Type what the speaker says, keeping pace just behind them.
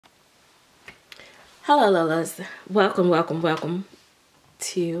Hello Lolas, welcome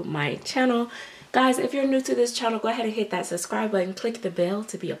to my channel. Guys, if you're new to this channel, go ahead and hit that subscribe button, click the bell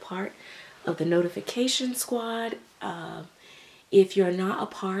to be a part of the notification squad. If you're not a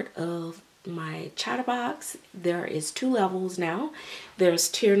part of my Chatterbox, there is 2 levels now. There's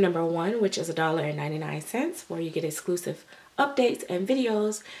tier number 1, which is $1.99, where you get exclusive updates and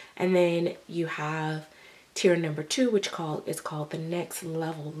videos, and then you have tier number 2, which is called the Next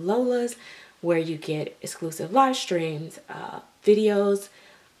Level Lolas, where you get exclusive live streams, videos,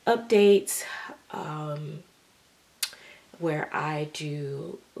 updates, where I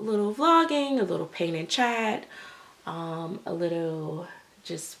do a little vlogging, a little paint and chat, a little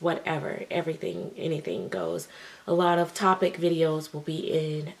just whatever, everything, anything goes. A lot of topic videos will be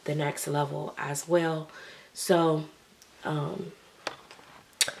in the Next Level as well. So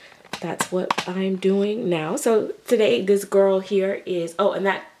that's what I'm doing now. So today this girl here is, oh, and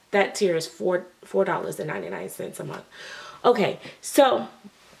that tier is $4.99 a month. Okay, so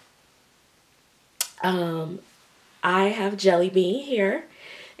I have JellyBean here,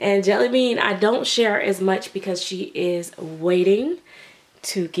 and JellyBean I don't share as much because she is waiting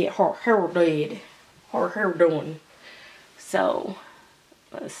to get her hair done. So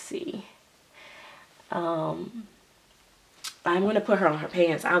let's see. I'm gonna put her on her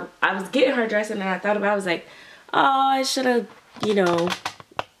pants. I was getting her dressed, and then I thought about it. I was like, oh, I should have, you know,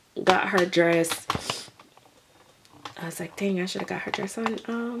 got her dressed. I was like, dang, I should have got her dressed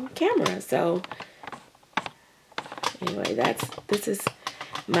on camera. So anyway, this is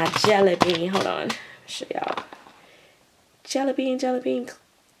my JellyBean. Hold on, show y'all. JellyBean.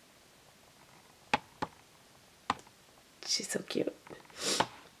 She's so cute.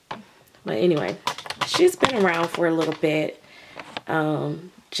 But anyway, she's been around for a little bit.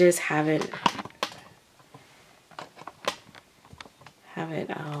 Just haven't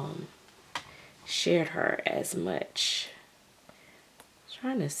shared her as much. I'm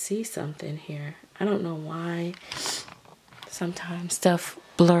trying to see something here. I don't know why sometimes stuff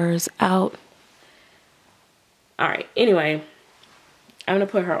blurs out. Alright, anyway, I'm gonna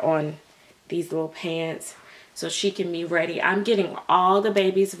put her on these little pants so she can be ready. I'm getting all the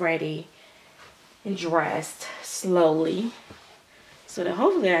babies ready and dressed slowly, so that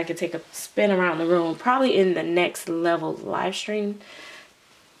hopefully I can take a spin around the room. Probably in the Next Level live stream,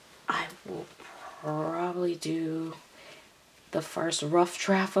 I will probably do the first rough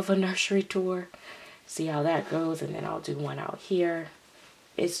draft of a nursery tour, see how that goes, and then I'll do one out here.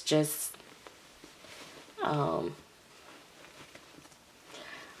 It's just, I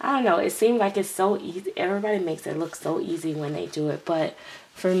don't know, it seemed like it's so easy. Everybody makes it look so easy when they do it, but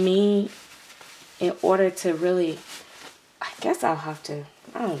for me, in order to really, I guess I'll have to,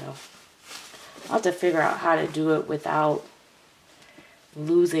 I don't know, I'll have to figure out how to do it without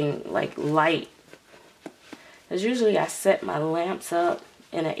losing like light. Because usually I set my lamps up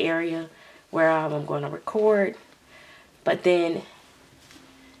in an area where I'm going to record, but then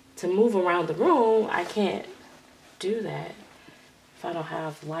to move around the room, I can't do that. If I don't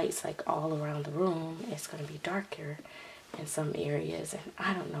have lights like all around the room, it's going to be darker in some areas, and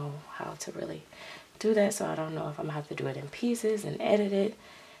I don't know how to really do that, so I don't know if I'm going to have to do it in pieces and edit it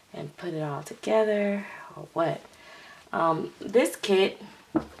and put it all together or what. This kit,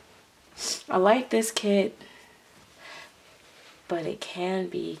 I like this kit, but it can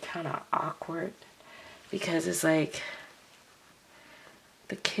be kind of awkward because it's like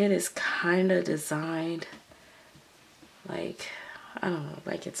the kit is kind of designed like, I don't know,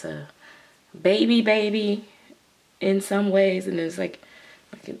 like it's a baby in some ways, and it's like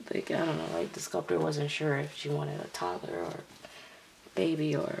I don't know, like the sculptor wasn't sure if she wanted a toddler or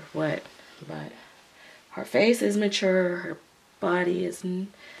baby or what, but her face is mature, her body is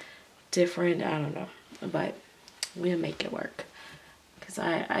different, I don't know, but we'll make it work, because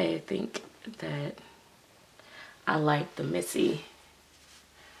I think that I like the Missy.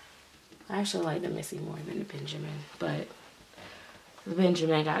 I actually like the Missy more than the Benjamin, but the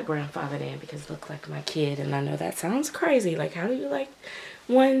Benjamin got grandfathered in because it looked like my kid, and I know that sounds crazy. Like, how do you like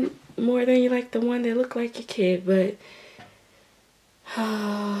one more than you like the one that looked like your kid? But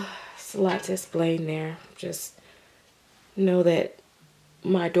it's a lot to explain there. Just know that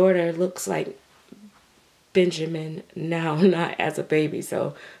my daughter looks like Benjamin now, not as a baby.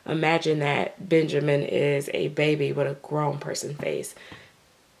 So imagine that Benjamin is a baby with a grown person face.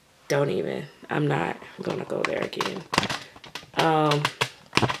 Don't even. I'm not gonna go there again.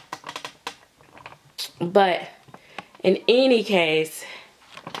 But in any case,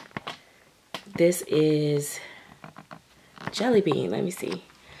 this is JellyBean. Let me see.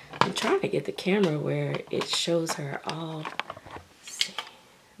 I'm trying to get the camera where it shows her all. Let's see.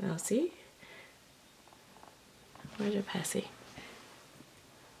 Now see? Where's your passy?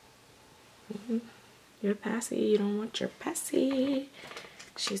 Your passy, you don't want your passy.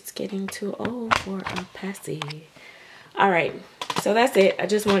 She's getting too old for a passy. Alright, so that's it. I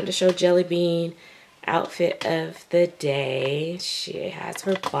just wanted to show JellyBean outfit of the day. She has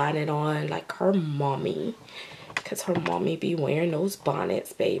her bonnet on like her mommy, because her mommy be wearing those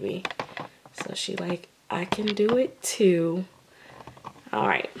bonnets, baby. So she like, I can do it too.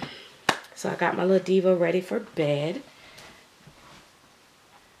 Alright, so I got my little diva ready for bed.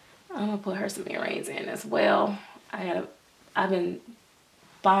 I'm gonna put her some earrings in as well. I've been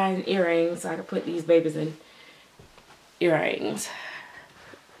buying earrings so I can put these babies in earrings.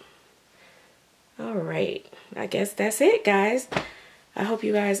 All right, I guess that's it, guys. I hope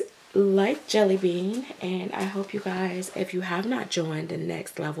you guys like JellyBean, and I hope you guys, if you have not joined the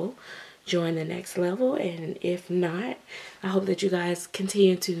next level, join the next level. And if not, I hope that you guys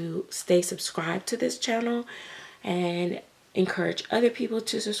continue to stay subscribed to this channel and encourage other people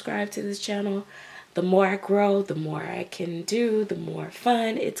to subscribe to this channel. The more I grow, the more I can do, the more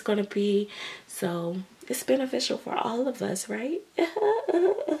fun it's gonna be. So it's beneficial for all of us, right?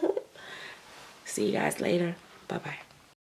 See you guys later. Bye-bye.